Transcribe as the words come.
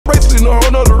taking a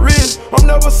whole nother risk. I'm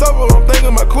never sober, I'm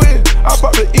thinking my quit. I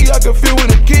pop the E, I can feel when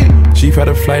the kid. Chief had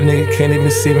a flight, nigga, can't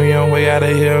even see me on way out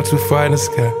of here, I'm too far in the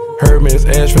sky. Heard me, it's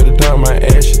ash for the dog, my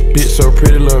ashes. Bitch so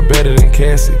pretty, look better than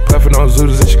Cassie. Puffin' on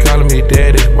ZOOTIEZ and she calling me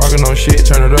daddy. Walking on shit,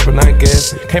 turn it up and I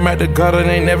gas it. Came out the gutter, and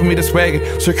ain't never me the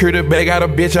swagger. Secure the bag out a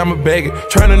bitch, I'm a bagger.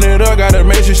 Turning it up, gotta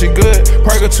make sure she good.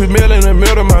 Park a 2 mil in the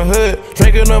middle of my hood.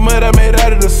 Drinking the mud I made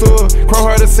out of the sewer. Chrome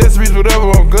heart accessories, whatever,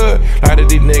 I'm good. A lot of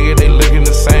these niggas, they looking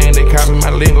the same. They copy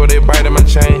my lingo, they biting my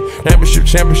chain.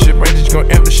 Championship, Rangers gon'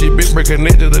 empty shit. Big break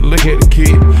connected to look at the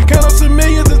kid. Count up some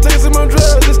millions and take some on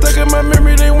drugs. Just stuck in my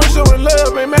memory, they went showing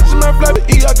love. Ain't matching my flight,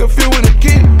 but E, I can feel when the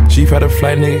kid. Chief had a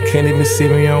flight, nigga, can't even see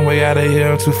me on way out of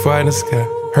here, I'm too far in the sky.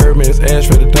 Heard me, it's ash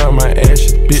for the dog, my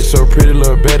ashes. Bitch so pretty,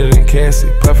 look better than Cassie.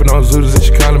 Puffin' on ZOOTIEZ and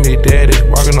she calling me daddy.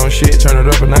 Walking on shit, turn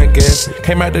it up and I gas it.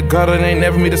 Came out the gutter, and ain't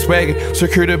never me the swagger.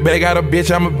 Secure the bag out a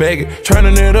bitch, I'm a bagger.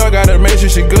 Turning it up, gotta make sure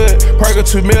she good. Park a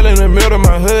 2 mil in the middle of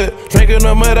my hood. Drinking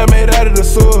the mud I made out of the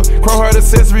sewer. Chrome heart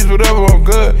accessories, whatever, I'm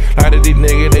good. A lot of these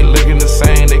niggas, they looking the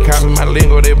same. They copy my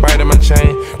lingo, they biting my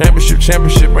chain.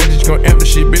 Championship, Rangers gon' empty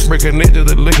shit. Big break connected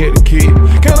to look at the kid.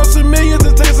 Count up some millions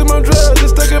and take some on drugs.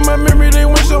 Just stuck in my memory, they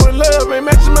went showing love. Ain't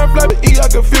matching my flight, but E, I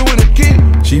can feel when the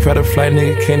kid. Chief had a flight,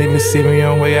 nigga, can't even see me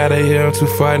on way out of here, I'm too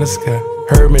far in the sky.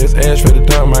 Heard me, it's ash for the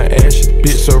dog, my ashes.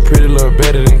 Bitch so pretty, look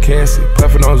better than Cassie.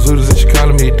 Puffin' on ZOOTIEZ and she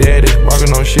calling me daddy.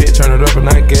 Walking on shit, turn it up and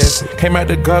I gas it. Came out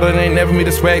the gutter, and ain't never me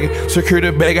the swagger. Secure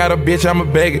the bag out a bitch, I'm a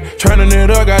bagger. Turning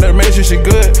it up, gotta make sure she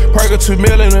good. Park a 2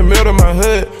 mil in the middle of my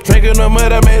hood. Drinking the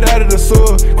mud I made out of the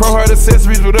sewer. Chrome heart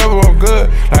accessories, whatever, I'm good.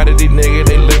 A lot of these niggas,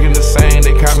 they looking the same.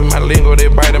 They copy my lingo, they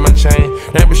biting my chain.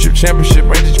 Championship,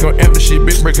 Rangers gon' empty shit.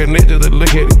 Big break connected to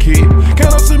look at the kid.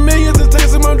 Count up some millions and take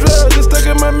some on drugs. Just stuck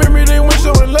in my memory, they went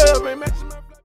showing love.